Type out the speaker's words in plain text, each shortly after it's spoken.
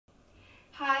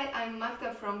Hi, I'm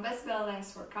Magda from Best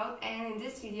Balance Workout, and in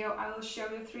this video I will show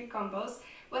you 3 combos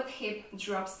with hip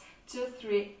drops to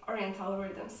 3 oriental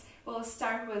rhythms. We'll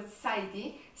start with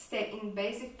saidi. Stay in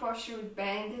basic posture with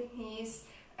bended knees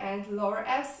and lower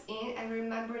abs in, and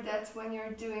remember that when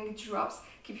you're doing drops,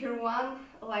 keep your one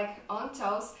leg on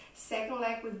toes, second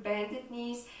leg with bended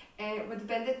knees and with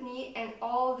bended knee, and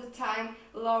all the time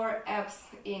lower abs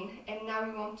in. And now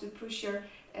you want to push your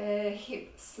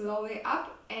hip slowly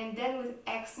up and then with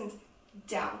accent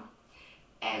down.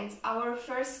 And our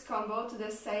first combo to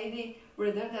the saidi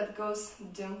rhythm that goes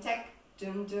dum tek,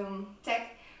 dum dum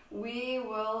tek. We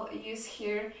will use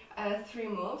here 3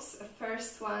 moves.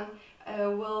 First one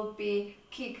will be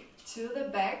kick to the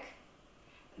back,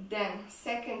 then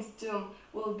second dum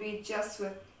will be just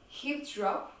with hip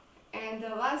drop, and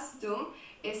the last dum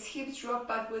is hip drop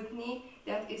but with knee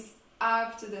that is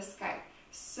up to the sky.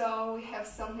 So we have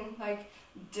something like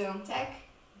dum tek,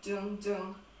 dum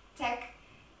dum tek,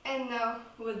 and now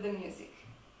with the music.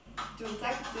 Dum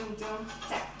tek, dum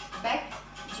tek, back,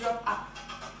 drop up,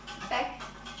 back,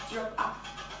 drop up,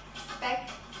 back,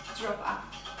 drop up.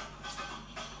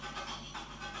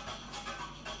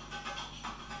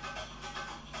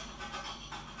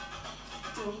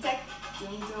 Dum tek,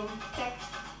 dum tek.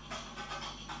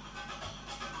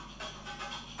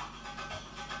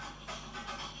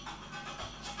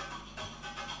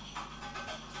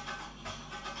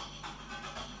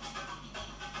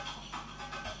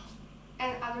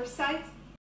 And other side.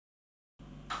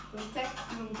 Dum tek,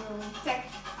 dum tek.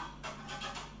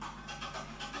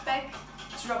 Back,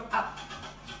 drop up,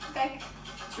 back,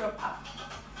 drop up,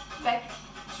 back,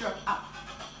 drop up.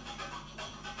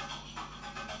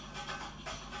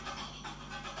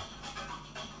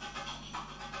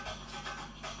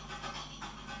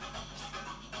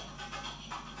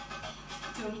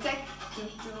 Dum tek,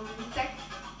 dum tek.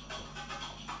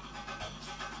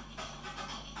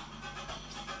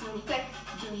 Dum tek,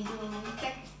 dum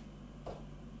tek.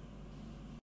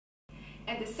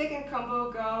 And the second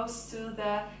combo goes to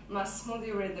the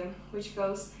masmoudi rhythm, which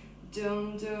goes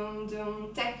dum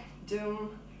tek,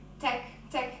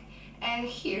 tek. And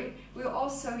here we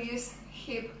also use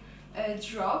hip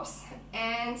drops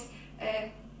and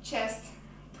chest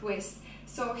twist.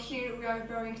 So here we are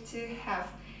going to have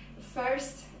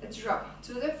first drop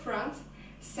to the front,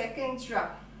 second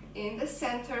drop in the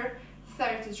center,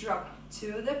 third drop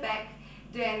to the back,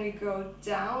 then we go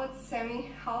down with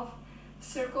semi-half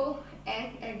circle,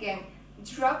 and again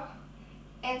drop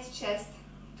and chest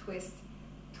twist,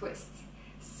 twist.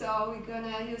 So we're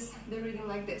gonna use the rhythm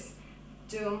like this: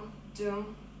 dum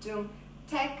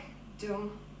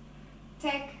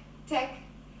tek, tek,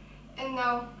 and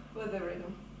now with the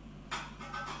rhythm.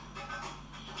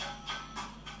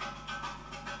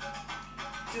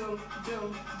 Dum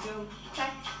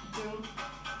tek,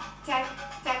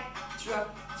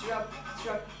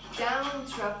 drop, down,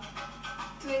 drop,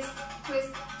 twist,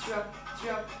 drop,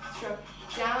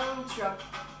 down, drop,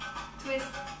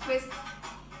 twist.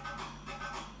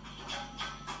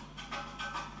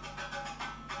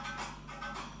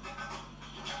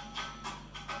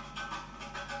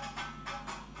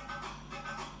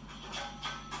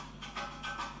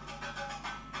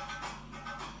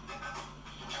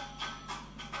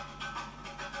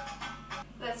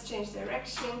 Let's change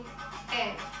direction,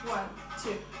 and 1,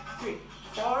 2, 3,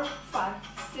 4, 5,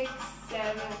 6,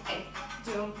 7, 8.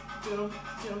 Dum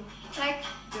tek, tek,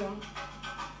 dum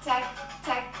tek,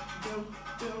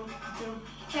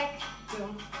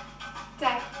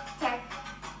 tek.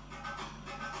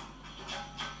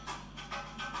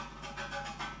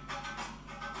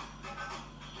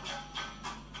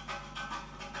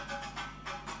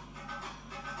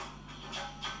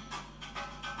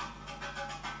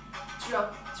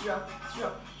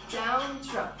 Drop, down,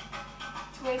 drop,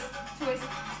 twist.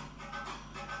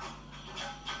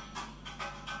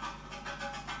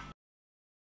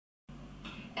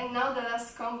 And now the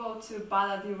last combo to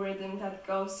baladi rhythm that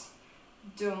goes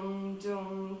dum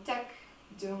tek.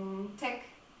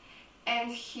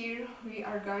 And here we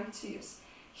are going to use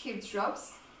hip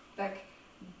drops, back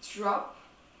drop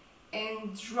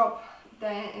and drop.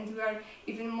 And we are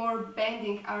even more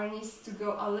bending our knees to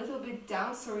go a little bit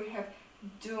down, so we have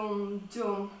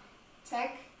dum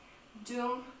tek,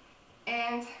 dum,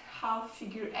 and half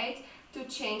figure 8 to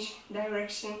change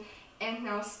direction. And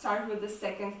now start with the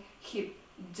second hip,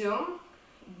 dum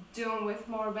with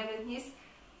more bended knees,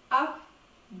 up,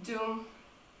 dum,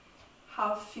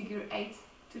 half figure 8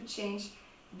 to change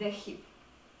the hip.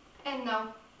 And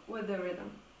now with the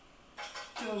rhythm,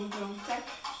 dum tek,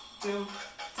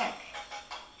 tek.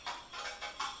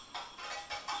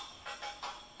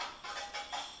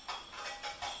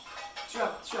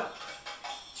 drop, drop,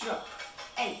 drop,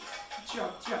 8,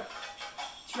 drop, drop,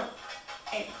 drop,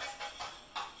 8.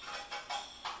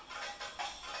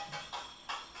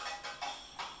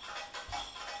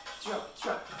 Drop,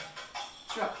 drop,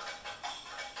 drop,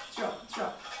 drop,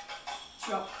 drop,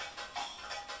 drop.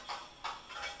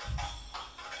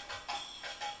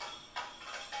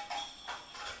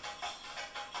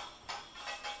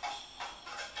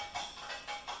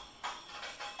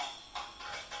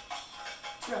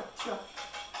 Drop, drop,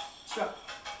 drop,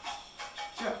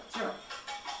 drop, drop,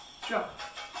 drop.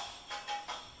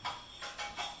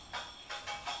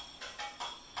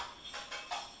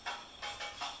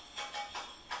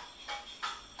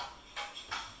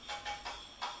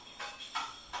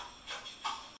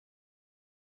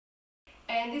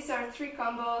 And these are 3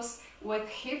 combos with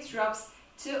hip drops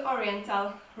to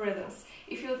oriental rhythms.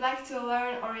 If you'd like to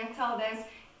learn oriental dance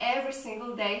every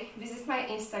single day, visit my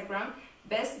Instagram,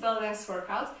 Best Bell Dance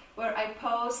Workout, where I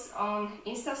post on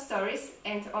InstaStories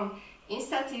and on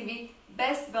Insta TV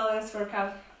Best Bell Dance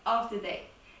Workout of the day.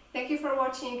 Thank you for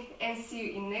watching and see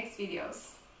you in next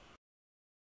videos.